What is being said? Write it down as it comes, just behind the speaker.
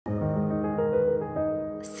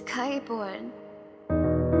Skyborn.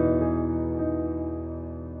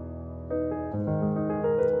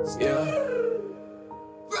 Yeah.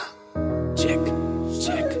 Check.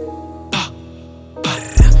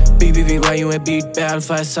 BBB WHYOU है beat पे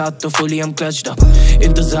alpha है साथ तो fully हम clutched up.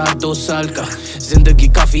 इंतजार 2 साल का जिंदगी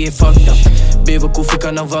काफी है fucked up. बेवकूफी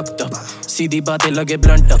का ना वक्त अब सीधी बातें लगे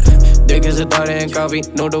blunt up. देखे सितारे हैं काफी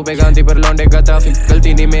नोटों पे गांधी पर लौंडे का ताफी.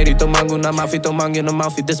 गलती नहीं मेरी तो मांगू ना माफी तो मांगे ना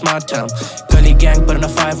माफी. this smart town गली गैंग पर ना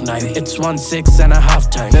 5-9 it's 1-6 and a half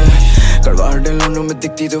time. कड़वाहट लौंडों में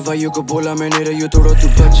दिखती तो WHYOU को बोला मैंने रही थोड़ा तू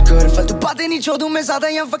बच कर. फालतू बातें नहीं छोड़ू मैं ज्यादा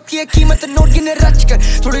यहाँ वक्त की है कीमत नोट गिने रच कर.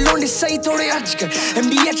 थोड़े लौंडे सही थोड़े हज कर.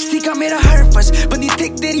 MDHC का मेरा हर फस बंदी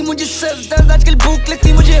देख तेरी मुझे सर दर्द. आजकल भूख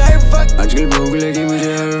लगती मुझे हर वक्त. आजकल भूख लगी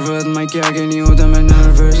मुझे हर वक्त. मैं क्या आगे नहीं होता मैं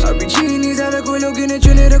नर्वस. अभी जी नहीं ज्यादा कोई लोग इन्हें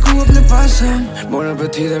चुने रखूं अपने पास. Born up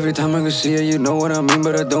with teeth every time I can see her. You know what I mean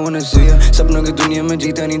but I don't wanna see her. सपनों की दुनिया में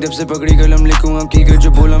जीता नहीं जब से पकड़ी कलम लिखूं अब की कर.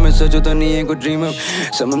 जो बोला मैं सच होता नहीं है कोई ड्रीम अब.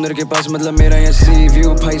 समुंदर के पास मतलब मेरा यहाँ सी व्यू.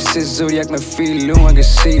 Pisces zodiac मैं feel लूं I can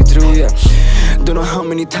see through yeah. Don't know how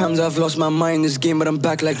many times I've lost my mind in this game but I'm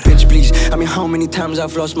back like bitch please. I mean how many times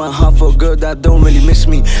I've lost my heart for good that don't really miss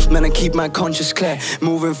me. Man I keep my conscience clear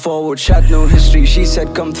moving forward. Chat no history. She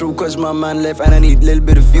said come through cause my man left and I need a little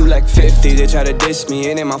bit of you like 50. They try to diss me,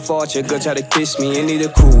 it ain't my fault, your girl try to kiss me. Ain't need a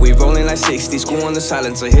crew, we rolling like 60. Screw on the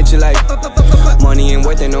silencer, hit you like money ain't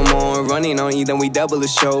worth it no more. Running on E, then we double the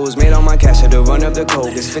shows. Made all my cash, had to run up the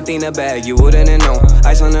coke. It's 15 a bag, you wouldn't know.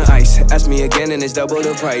 Ice on the ice, ask me again and it's double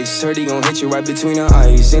the price. 30 gon' hit you right between the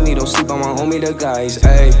eyes. Indy don't sleep on my homie, the guys.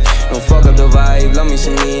 Ayy, don't fuck up the vibe, love me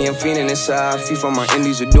some me, I'm feeling inside. Free from my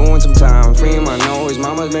indies, we're doing some time. Freeing my nose,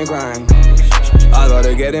 mama's been crying. I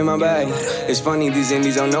gotta get in my bag. It's funny, these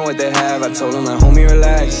indies don't know what they have. I told them like, homie,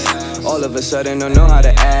 relax. All of a sudden, don't know how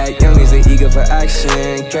to act. Youngies, they eager for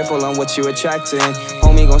action. Careful on what you attracting.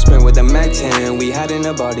 Homie gon' spin with the Mac 10. We had in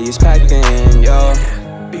the body, it's packed in, yo.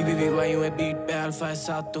 BBB WHYOU है beat पे alpha है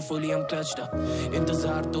साथ तो fully हम clutched up.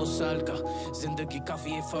 इंतजार 2 साल का जिंदगी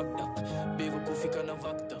काफी है fucked up. बेवकूफी का ना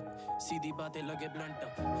वक्त अब सीधी बातें लगे blunt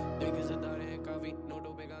up. देखे सितारे हैं काफी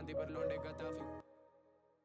नोटों पे गांधी पर लौंडे का ताफी.